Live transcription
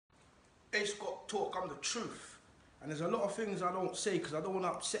It's got talk, I'm the truth. And there's a lot of things I don't say because I don't want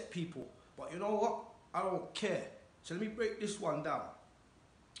to upset people. But you know what? I don't care. So let me break this one down.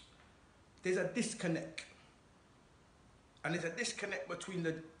 There's a disconnect. And there's a disconnect between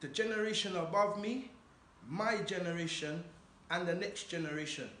the generation above me, my generation, and the next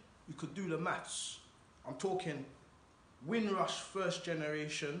generation. You could do the maths. I'm talking Windrush first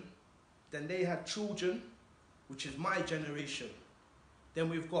generation, then they had children, which is my generation. Then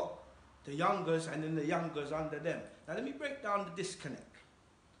we've got the youngers and then the youngers under them. Now let me break down the disconnect.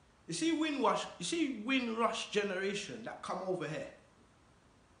 You see Windrush generation that come over here.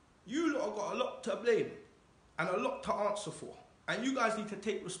 You lot have got a lot to blame and a lot to answer for. And you guys need to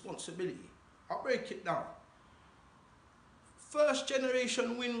take responsibility. I'll break it down. First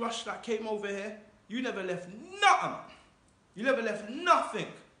generation Windrush that came over here, you never left nothing. You never left nothing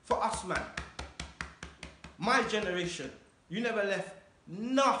for us, man. My generation, you never left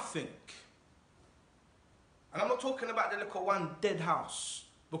nothing. And I'm not talking about the little one dead house,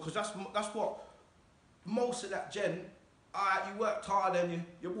 because that's what most of that gen, you worked hard and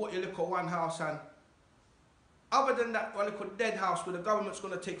you bought your little one house, and other than that one little dead house where the government's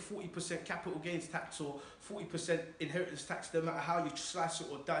going to take 40% capital gains tax or 40% inheritance tax, no matter how you slice it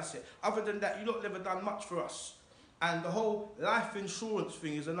or dice it. Other than that, you lot never done much for us. And the whole life insurance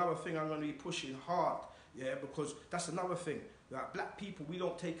thing is another thing I'm going to be pushing hard, yeah, because that's another thing. Like black people, we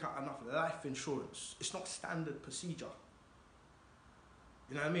don't take out enough life insurance. It's not standard procedure.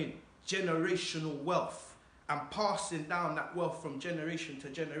 You know what I mean? Generational wealth. And passing down that wealth from generation to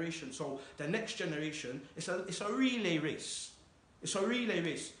generation. So the next generation, it's a relay race. It's a relay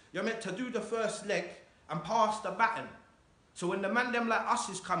race. You're meant to do the first leg and pass the baton. So when the man them like us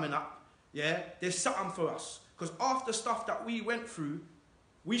is coming up, yeah, there's something for us. Because after stuff that we went through,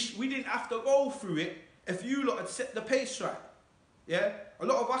 we didn't have to go through it if you lot had set the pace right. Yeah? A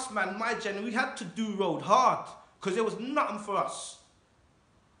lot of us, man, my gen, we had to do road hard because there was nothing for us.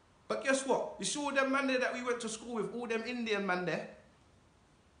 But guess what? You see all them man there that we went to school with, all them Indian man there?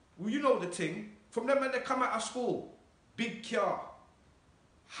 Well, you know the thing. From them man that come out of school, big car,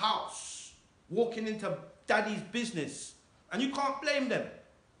 house, walking into daddy's business. And you can't blame them.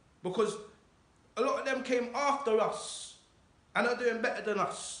 Because a lot of them came after us and are doing better than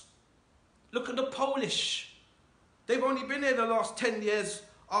us. Look at the Polish. They've only been here the last 10 years,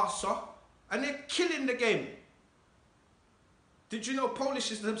 and they're killing the game. Did you know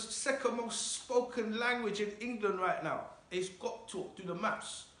Polish is the second most spoken language in England right now? It's got to do the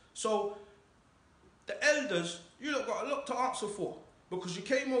maths. So the elders, you lot got a lot to answer for, because you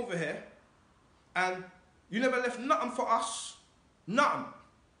came over here and you never left nothing for us. Nothing.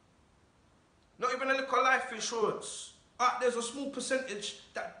 Not even a little life insurance. There's a small percentage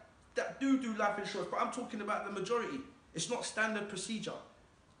that do life insurance, but I'm talking about the majority. It's not standard procedure.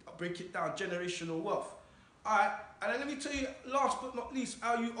 I'll break it down, generational wealth. Alright, and then let me tell you, last but not least,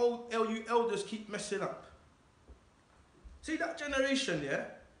 how you elders keep messing up. See that generation, yeah?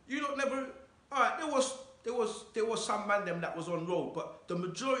 You lot never. Alright, there was some man them that was on road, but the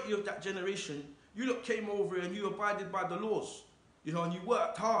majority of that generation, you lot came over and you abided by the laws, you know, and you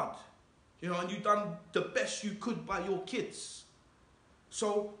worked hard, you know, and you done the best you could by your kids.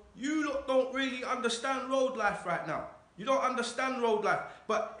 So you lot don't really understand road life right now. You don't understand road life.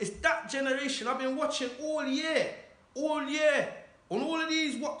 But it's that generation I've been watching all year, on all of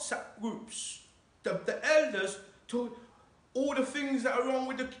these WhatsApp groups. The elders told all the things that are wrong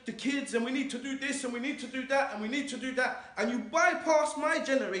with the kids, and we need to do this, and we need to do that, and we need to do that. And you bypass my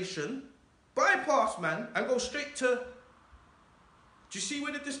generation, man, and go straight to... Do you see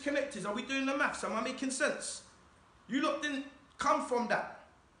where the disconnect is? Are we doing the maths? Am I making sense? You lot didn't come from that.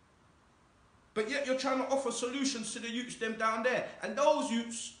 But yet you're trying to offer solutions to the youths them down there. And those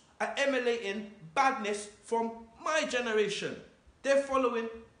youths are emulating badness from my generation. They're following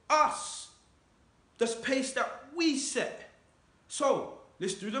us. The pace that we set. So,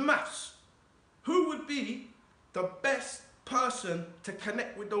 let's do the maths. Who would be the best person to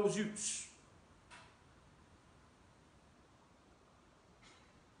connect with those youths?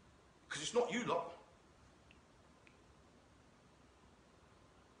 Because it's not you lot.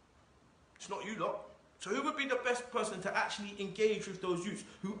 It's not you lot. So who would be the best person to actually engage with those youths,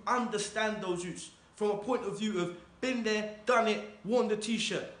 who understand those youths from a point of view of been there, done it, worn the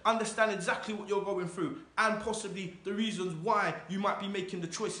t-shirt, understand exactly what you're going through, and possibly the reasons why you might be making the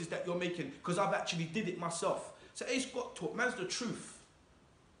choices that you're making, because I've actually did it myself. So Ace got taught, man's the truth.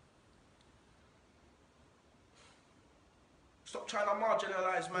 Stop trying to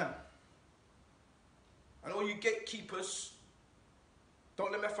marginalise man. And all you gatekeepers,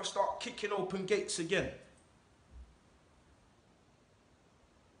 don't let me ever start kicking open gates again.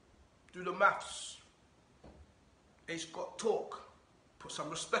 do the maths. It's got talk. Put some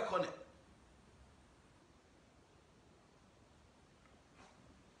respect on it.